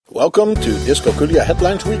Welcome to Dyscalculia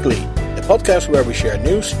Headlines Weekly, a podcast where we share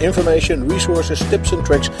news, information, resources, tips and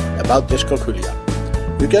tricks about dyscalculia.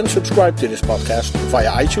 You can subscribe to this podcast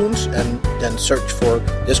via iTunes and then search for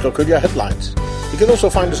Dyscalculia Headlines. You can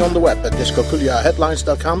also find us on the web at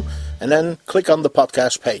dyscalculiaheadlines.com and then click on the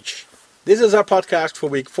podcast page. This is our podcast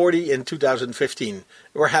for week 40 in 2015.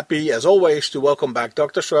 We're happy, as always, to welcome back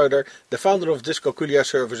Dr. Schroeder, the founder of Dyscalculia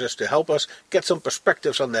Services, to help us get some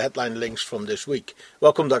perspectives on the headline links from this week.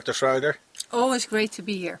 Welcome, Dr. Schroeder. Always great to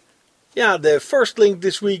be here. Yeah, the first link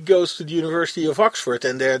this week goes to the University of Oxford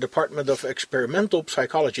and their Department of Experimental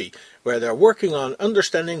Psychology, where they're working on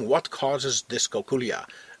understanding what causes dyscalculia.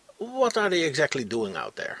 What are they exactly doing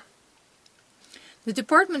out there? The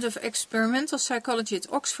Department of Experimental Psychology at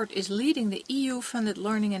Oxford is leading the EU-funded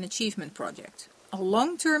Learning and Achievement Project, a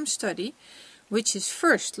long-term study which is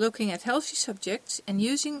first looking at healthy subjects and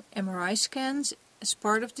using MRI scans as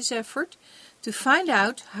part of this effort to find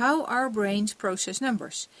out how our brains process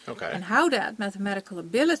numbers and how that mathematical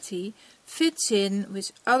ability fits in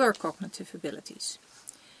with other cognitive abilities.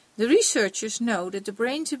 The researchers know that the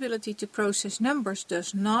brain's ability to process numbers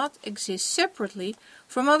does not exist separately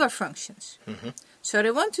from other functions. So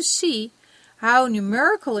they want to see how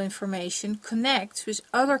numerical information connects with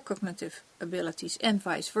other cognitive abilities and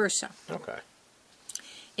vice versa.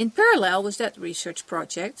 In parallel with that research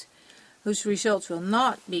project, whose results will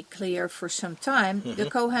not be clear for some time, the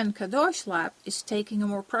Cohen-Kadosh Lab is taking a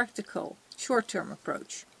more practical, short-term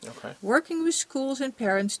approach, working with schools and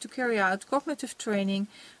parents to carry out cognitive training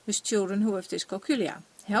with children who have dyscalculia,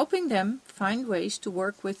 helping them find ways to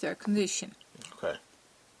work with their condition.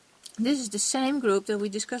 This is the same group that we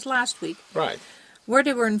discussed last week, where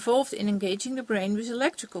they were involved in engaging the brain with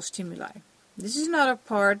electrical stimuli. This is another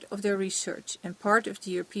part of their research and part of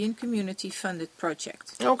the European Community-funded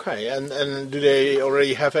project. And do they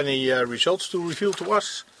already have any results to reveal to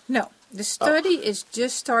us? No, the study is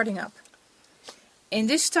just starting up. In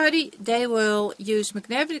this study, they will use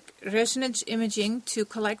magnetic resonance imaging to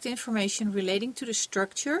collect information relating to the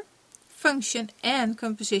structure, function, and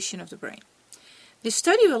composition of the brain. This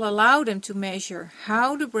study will allow them to measure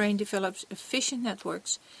how the brain develops efficient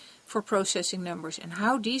networks for processing numbers and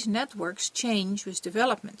how these networks change with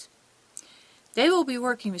development. They will be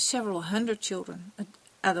working with several hundred children,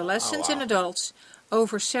 adolescents and adults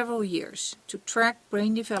over several years to track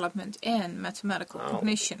brain development and mathematical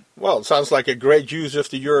cognition. Well, it sounds like a great use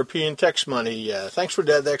of the European tax money. Thanks for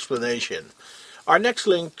that explanation. Our next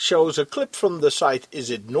link shows a clip from the site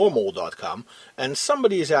isitnormal.com, and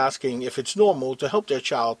somebody is asking if it's normal to help their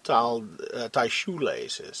child tie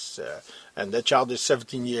shoelaces. And that child is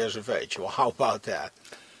 17 years of age. Well, how about that?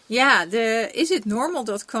 Yeah, the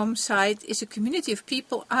isitnormal.com site is a community of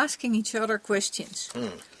people asking each other questions.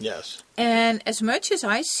 Yes. And as much as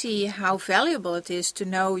I see how valuable it is to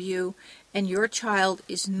know you and your child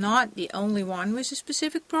is not the only one with a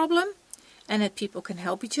specific problem, and that people can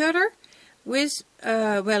help each other with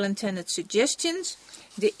well-intended suggestions,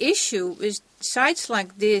 the issue with sites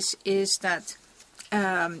like this is that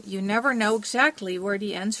you never know exactly where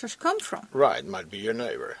the answers come from. Right, might be your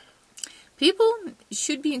neighbor. People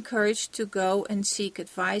should be encouraged to go and seek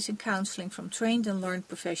advice and counseling from trained and learned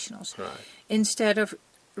professionals, instead of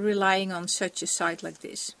relying on such a site like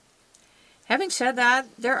this. Having said that,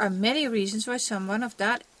 there are many reasons why someone of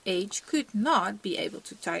that age could not be able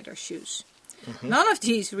to tie their shoes. None of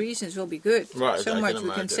these reasons will be good, so much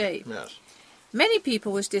we can say. Yes. Many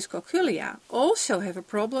people with dyscalculia also have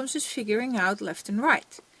problems with figuring out left and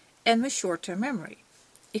right, and with short-term memory.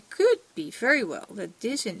 It could be very well that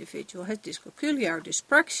this individual has dyscalculia or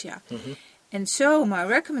dyspraxia, and so my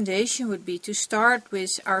recommendation would be to start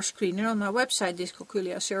with our screener on our website,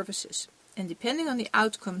 Dyscalculia Services, and depending on the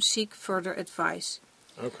outcome, seek further advice.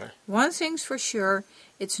 One thing's for sure,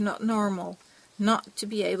 it's not normal not to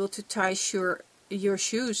be able to tie your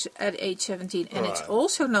shoes at age 17, and it's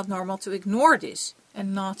also not normal to ignore this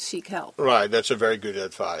and not seek help. Right, that's a very good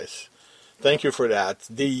advice. Thank you for that.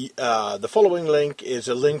 The following link is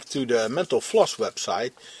a link to the Mental Floss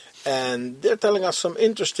website, and they're telling us some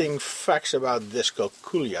interesting facts about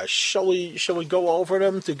dyscalculia. Shall we go over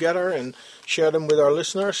them together and share them with our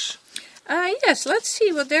listeners? Yes, let's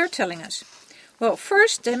see what they're telling us. Well,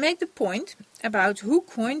 first, they make the point about who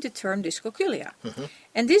coined the term dyscalculia.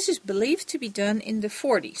 And this is believed to be done in the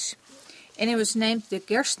 40s. And it was named the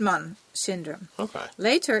Gerstmann syndrome.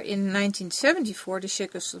 Later, in 1974, the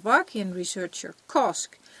Czechoslovakian researcher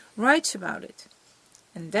Kosk writes about it.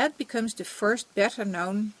 And that becomes the first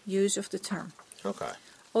better-known use of the term.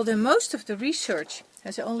 Although most of the research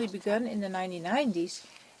has only begun in the 1990s,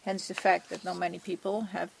 hence the fact that not many people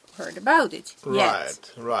have heard about it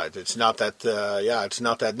yet. Right. It's not that, it's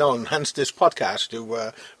not that known. Hence this podcast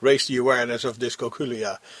to raise the awareness of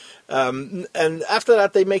dyscalculia. And after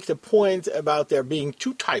that, they make the point about there being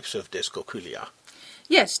two types of dyscalculia.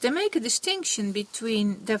 Yes, they make a distinction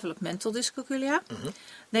between developmental dyscalculia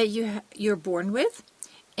that you're born with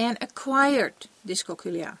and acquired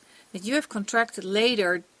dyscalculia that you have contracted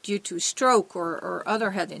later due to stroke or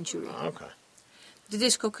other head injury. Okay. The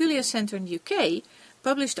Dyscalculia Centre in the UK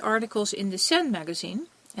published articles in the Sen magazine,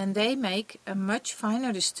 and they make a much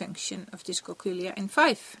finer distinction of dyscalculia in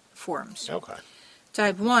 5 forms. Okay.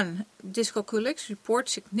 Type 1, dyscalculics report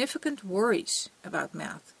significant worries about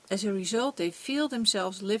math. As a result, they feel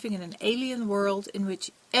themselves living in an alien world in which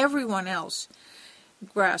everyone else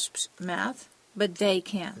grasps math, but they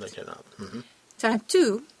can't. They cannot. Type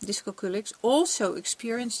 2, dyscalculics also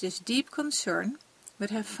experience this deep concern, but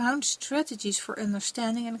have found strategies for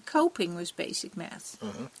understanding and coping with basic math.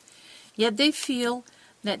 Yet they feel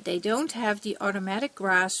that they don't have the automatic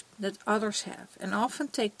grasp that others have, and often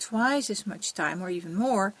take twice as much time, or even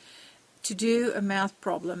more, to do a math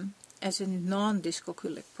problem as a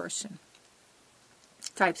non-dyscalculic person.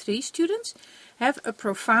 Type 3 students have a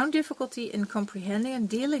profound difficulty in comprehending and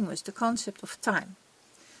dealing with the concept of time.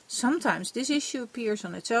 Sometimes this issue appears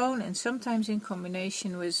on its own, and sometimes in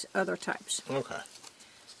combination with other types. Okay.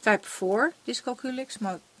 Type 4 dyscalculics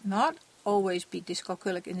might not always be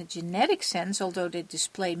dyscalculic in a genetic sense, although they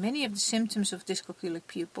display many of the symptoms of dyscalculic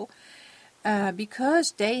pupil,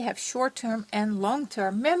 because they have short-term and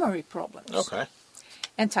long-term memory problems. Okay.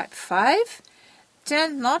 And type 5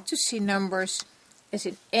 tend not to see numbers as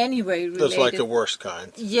in any way related. That's like the worst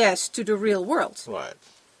kind. Yes, to the real world. Right.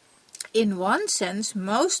 In one sense,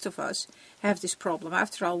 most of us have this problem.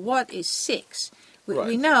 After all, what is 6?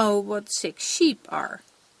 We know what 6 sheep are,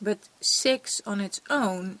 but 6 on its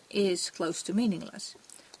own is close to meaningless.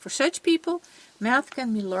 For such people, math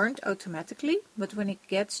can be learned automatically, but when it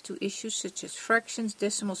gets to issues such as fractions,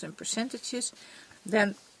 decimals, and percentages,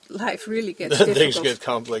 then life really gets difficult. Things get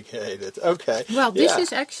complicated. Okay. Well, this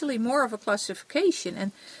is actually more of a classification,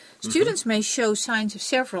 and students may show signs of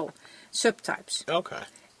several subtypes. Okay.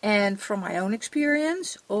 And from my own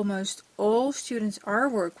experience, almost all students I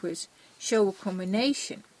work with show a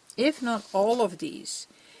combination, if not all of these.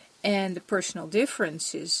 And the personal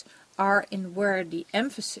differences are in where the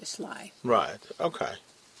emphasis lie. Right. Okay.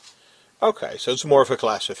 Okay, so it's more of a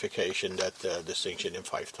classification, that distinction in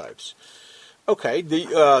 5 types. Okay,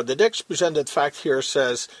 the next presented fact here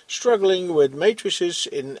says, struggling with matrices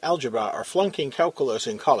in algebra or flunking calculus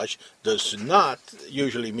in college does not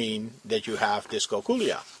usually mean that you have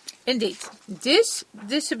dyscalculia. Indeed, this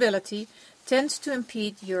disability tends to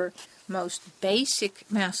impede your most basic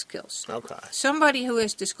math skills. Okay. Somebody who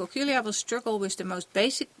has dyscalculia will struggle with the most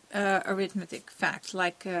basic arithmetic facts,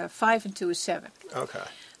 like 5 and 2 is 7. Okay.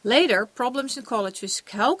 Later, problems in college with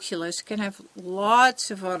calculus can have lots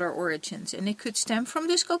of other origins, and it could stem from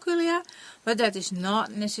dyscalculia, but that is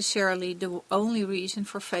not necessarily the only reason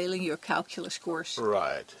for failing your calculus course.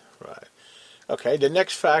 Right. Okay, the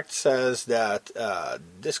next fact says that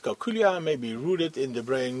dyscalculia may be rooted in the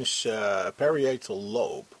brain's parietal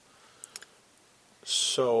lobe.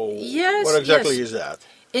 So, yes, what exactly is that?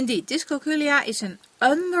 Indeed, dyscalculia is an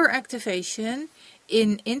underactivation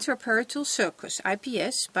in intraparietal sulcus,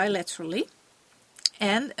 IPS, bilaterally,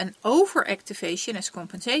 and an overactivation as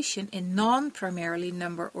compensation in non-primarily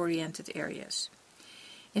number-oriented areas.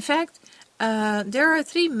 In fact, there are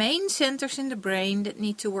 3 main centers in the brain that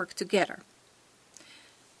need to work together.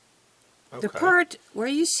 Okay. The part where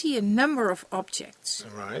you see a number of objects,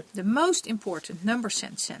 Right. the most important number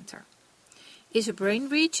sense center, is a brain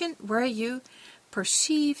region where you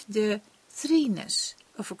perceive the threeness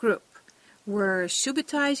of a group, where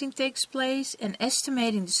subitizing takes place and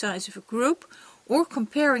estimating the size of a group or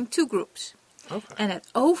comparing 2 groups. Okay. And that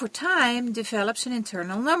over time develops an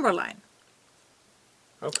internal number line.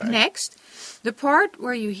 Okay. Next, the part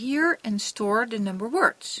where you hear and store the number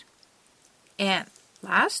words. And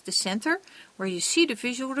last, the center where you see the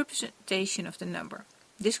visual representation of the number.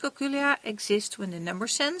 Dyscalculia exists when the number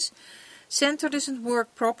sense center doesn't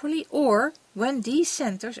work properly, or when these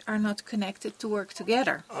centers are not connected to work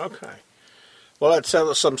together. Okay. Well, at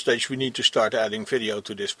some stage we need to start adding video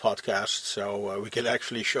to this podcast, so we can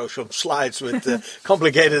actually show some slides with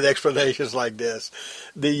complicated explanations like this.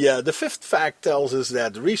 The 5th fact tells us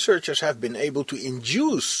that researchers have been able to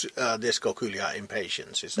induce dyscalculia in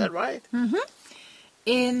patients. Is that right? Mm-hmm.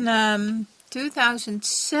 In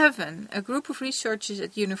 2007, a group of researchers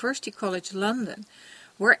at University College London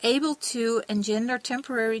were able to engender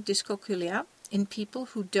temporary dyscalculia in people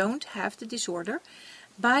who don't have the disorder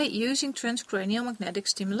by using transcranial magnetic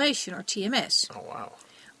stimulation, or TMS. Oh, wow.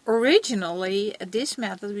 Originally, this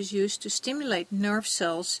method was used to stimulate nerve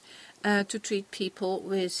cells to treat people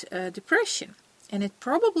with depression. And it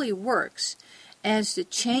probably works as the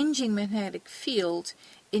changing magnetic field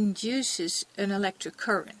induces an electric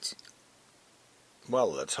current.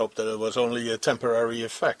 Well, let's hope that it was only a temporary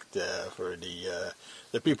effect for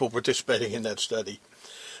the people participating in that study.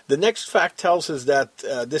 The next fact tells us that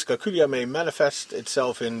dyscalculia may manifest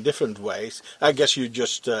itself in different ways. I guess you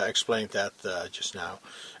just explained that just now.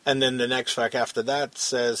 And then the next fact after that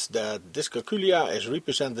says that dyscalculia is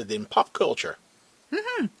represented in pop culture.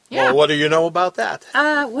 Mm-hmm. Yeah. Well, what do you know about that?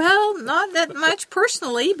 Well, not that much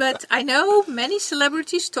personally, but I know many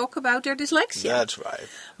celebrities talk about their dyslexia. That's right.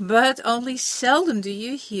 But only seldom do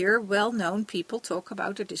you hear well-known people talk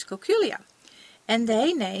about their dyscalculia. And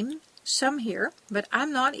they name some here, but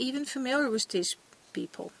I'm not even familiar with these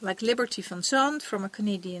people, like Liberty Van Zandt from a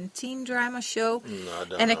Canadian teen drama show,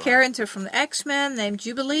 and a character from the X-Men named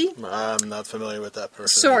Jubilee. I'm not familiar with that person.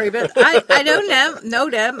 Sorry, but I don't know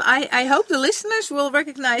them. I hope the listeners will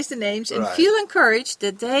recognize the names and feel encouraged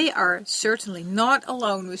that they are certainly not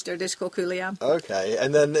alone with their dyscalculia. Okay,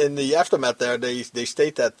 and then in the aftermath there, they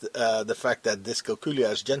state that the fact that dyscalculia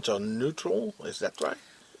is gender neutral. Is that right?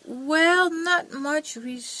 Well, not much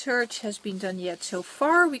research has been done yet. So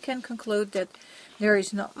far, we can conclude that there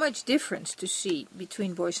is not much difference to see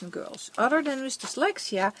between boys and girls, other than with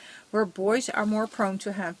dyslexia, where boys are more prone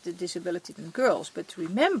to have the disability than girls. But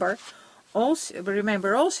remember also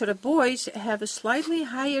that boys have a slightly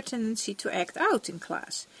higher tendency to act out in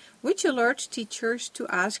class, which alerts teachers to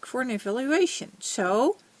ask for an evaluation.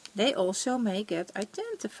 So they also may get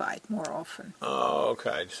identified more often. Oh,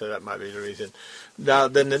 okay. So that might be the reason. Now,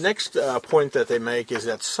 then the next point that they make is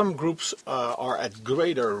that some groups are at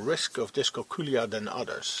greater risk of dyscalculia than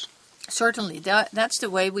others. Certainly. That's the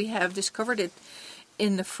way we have discovered it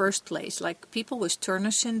in the first place. Like people with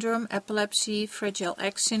Turner syndrome, epilepsy, Fragile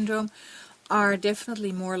X syndrome are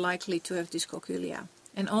definitely more likely to have dyscalculia.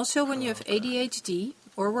 And also when you have ADHD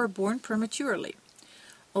or were born prematurely.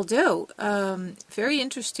 Although, very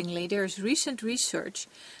interestingly, there is recent research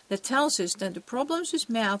that tells us that the problems with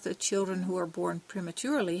math that children who are born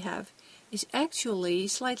prematurely have is actually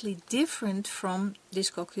slightly different from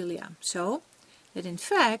dyscalculia. So, that in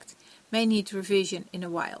fact may need revision in a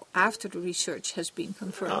while after the research has been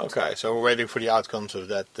confirmed. Okay, so we're waiting for the outcomes of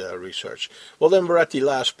that research. Well, then we're at the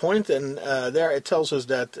last point, and there it tells us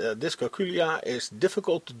that dyscalculia is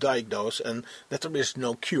difficult to diagnose and that there is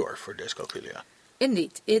no cure for dyscalculia.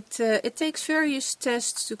 Indeed, it takes various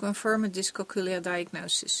tests to confirm a dyscalculia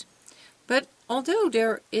diagnosis. But although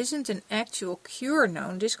there isn't an actual cure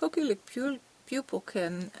known, dyscalculic pupil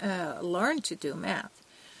can learn to do math.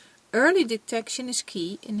 Early detection is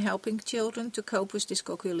key in helping children to cope with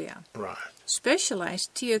dyscalculia. Right.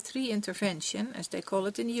 Specialized Tier 3 intervention, as they call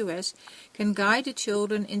it in the US, can guide the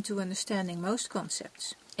children into understanding most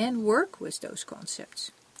concepts and work with those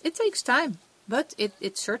concepts. It takes time. But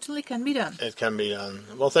it certainly can be done. It can be done.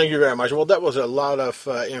 Well, thank you very much. Well, that was a lot of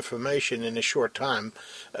information in a short time.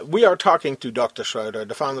 We are talking to Dr. Schroeder,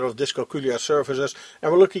 the founder of Dyscalculia Services,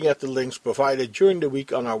 and we're looking at the links provided during the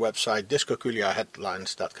week on our website,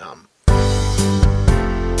 dyscalculiaheadlines.com.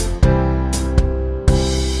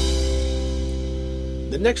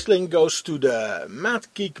 The next link goes to the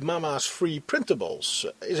Math Geek Mama's free printables.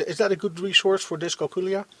 Is that a good resource for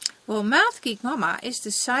dyscalculia? Well, Math Geek Mama is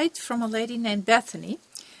the site from a lady named Bethany,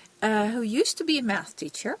 who used to be a math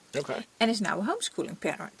teacher and is now a homeschooling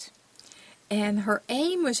parent. And her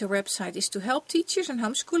aim with her website is to help teachers and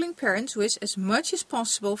homeschooling parents with as much as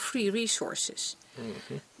possible free resources.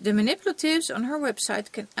 Mm-hmm. The manipulatives on her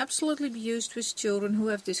website can absolutely be used with children who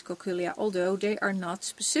have dyscalculia, although they are not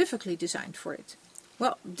specifically designed for it.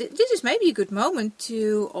 Well, this is maybe a good moment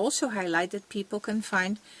to also highlight that people can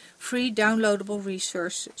find free downloadable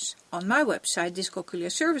resources on my website,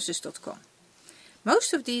 dyscalculiaservices.com.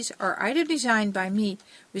 Most of these are either designed by me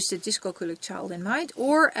with the dyscalculic child in mind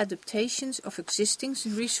or adaptations of existing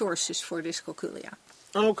resources for dyscalculia.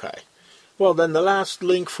 Okay. Well, then the last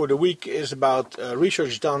link for the week is about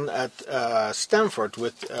research done at Stanford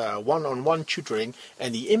with one-on-one tutoring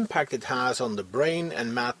and the impact it has on the brain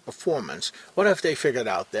and math performance. What have they figured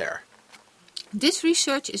out there? This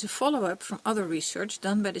research is a follow-up from other research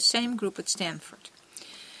done by the same group at Stanford,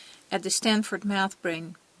 at the Stanford Math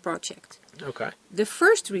Brain Project. Okay. The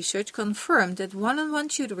first research confirmed that one-on-one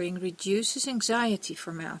tutoring reduces anxiety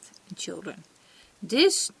for math in children.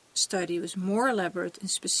 This study was more elaborate and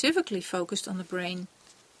specifically focused on the brain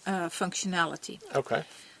functionality. Okay.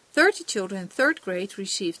 30 children in third grade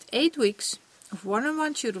received 8 weeks of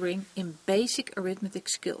one-on-one tutoring in basic arithmetic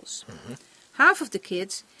skills. Half of the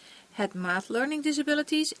kids had math learning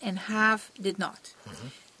disabilities and half did not.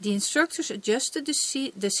 The instructors adjusted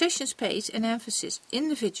the session's pace and emphasis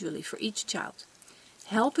individually for each child,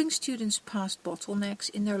 helping students past bottlenecks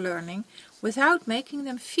in their learning without making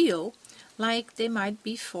them feel like they might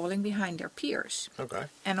be falling behind their peers. Okay.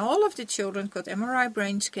 And all of the children got MRI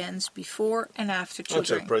brain scans before and after tutoring.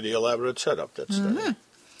 That's a pretty elaborate setup, that study.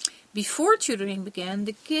 Before tutoring began,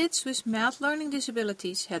 the kids with math learning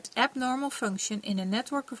disabilities had abnormal function in a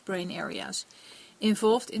network of brain areas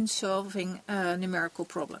involved in solving numerical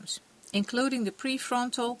problems, including the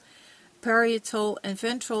prefrontal, parietal, and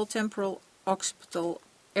ventral temporal occipital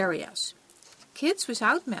areas. Kids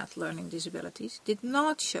without math learning disabilities did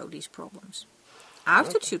not show these problems.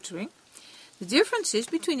 After tutoring, the differences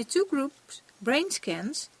between the two groups' brain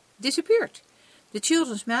scans disappeared. The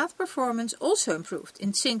children's math performance also improved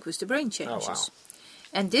in sync with the brain changes. Oh, wow.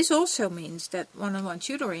 And this also means that one-on-one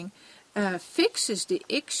tutoring fixes the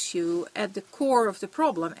issue at the core of the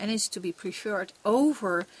problem and is to be preferred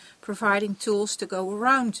over providing tools to go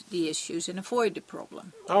around the issues and avoid the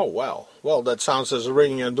problem. Oh, well. Well, that sounds as a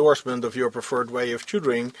ringing endorsement of your preferred way of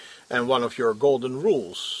tutoring and one of your golden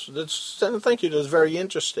rules. Thank you, that's very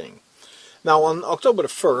interesting. Now, on October the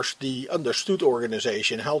 1st, the Understood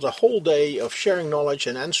organization held a whole day of sharing knowledge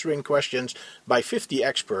and answering questions by 50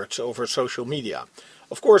 experts over social media.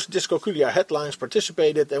 Of course, Dyscalculia Headlines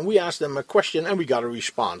participated, and we asked them a question and we got a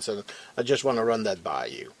response, and I just want to run that by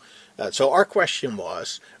you. So our question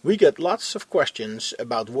was, we get lots of questions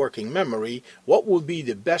about working memory. What would be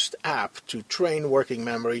the best app to train working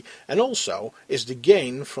memory? And also, is the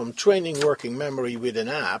gain from training working memory with an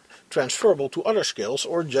app transferable to other skills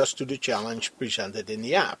or just to the challenge presented in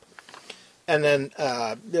the app? And then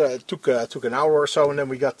it took an hour or so, and then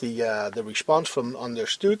we got the response from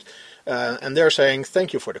Understood. And they're saying,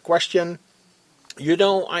 thank you for the question. You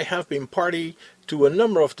know, I have been party to a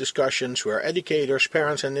number of discussions where educators,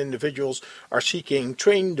 parents and individuals are seeking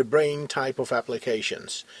train the brain type of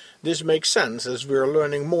applications. This makes sense as we are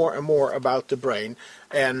learning more and more about the brain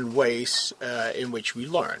and ways in which we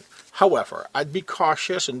learn. However, I'd be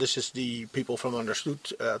cautious, and this is the people from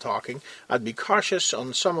Understood talking, I'd be cautious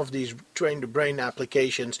on some of these train the brain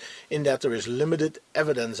applications in that there is limited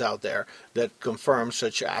evidence out there that confirms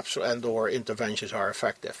such apps and or interventions are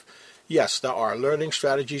effective. Yes, there are learning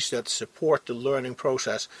strategies that support the learning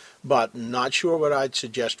process, but not sure what I'd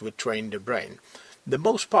suggest with Train the Brain. The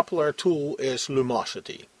most popular tool is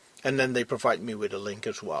Lumosity, and then they provide me with a link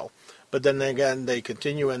as well. But then again, they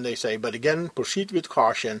continue and they say, but again, proceed with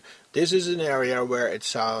caution. This is an area where it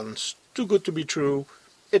sounds too good to be true.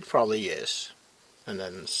 It probably is. And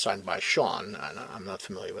then signed by Sean, and I'm not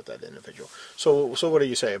familiar with that individual. So what do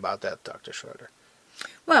you say about that, Dr. Schroeder?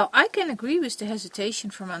 Well, I can agree with the hesitation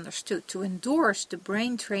from Understood to endorse the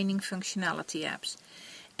brain training functionality apps.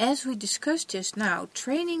 As we discussed just now,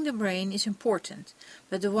 training the brain is important,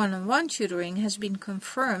 but the one-on-one tutoring has been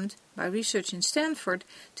confirmed by research in Stanford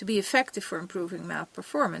to be effective for improving math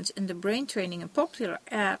performance, and the brain training in popular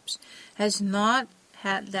apps has not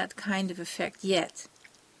had that kind of effect yet.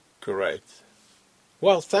 Correct.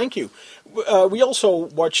 Well, thank you. We also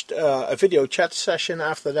watched a video chat session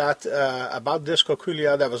after that about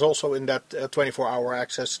Dyscalculia. That was also in that 24-hour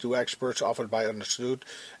access to experts offered by Understood.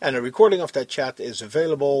 And a recording of that chat is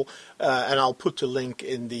available, and I'll put the link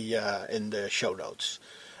in the show notes.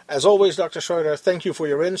 As always, Dr. Schroeder, thank you for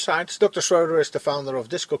your insights. Dr. Schroeder is the founder of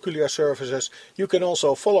Dyscalculia Services. You can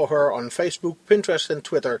also follow her on Facebook, Pinterest, and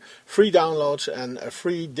Twitter. Free downloads and a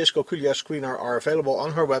free Dyscalculia screener are available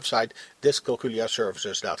on her website,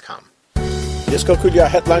 dyscalculiaservices.com. Dyscalculia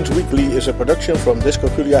Headlines Weekly is a production from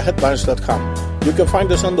dyscalculiaheadlines.com. You can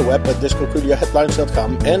find us on the web at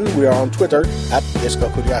dyscalculiaheadlines.com, and we are on Twitter at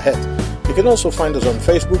dyscalculiahead. You can also find us on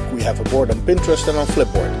Facebook. We have a board on Pinterest and on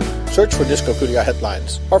Flipboard. Search for Dyscalculia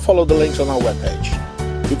Headlines or follow the links on our webpage.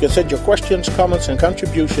 You can send your questions, comments and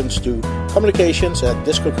contributions to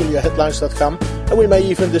communications@dyscalculiaheadlines.com, and we may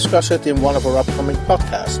even discuss it in one of our upcoming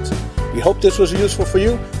podcasts. We hope this was useful for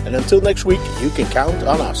you, and until next week, you can count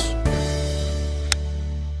on us.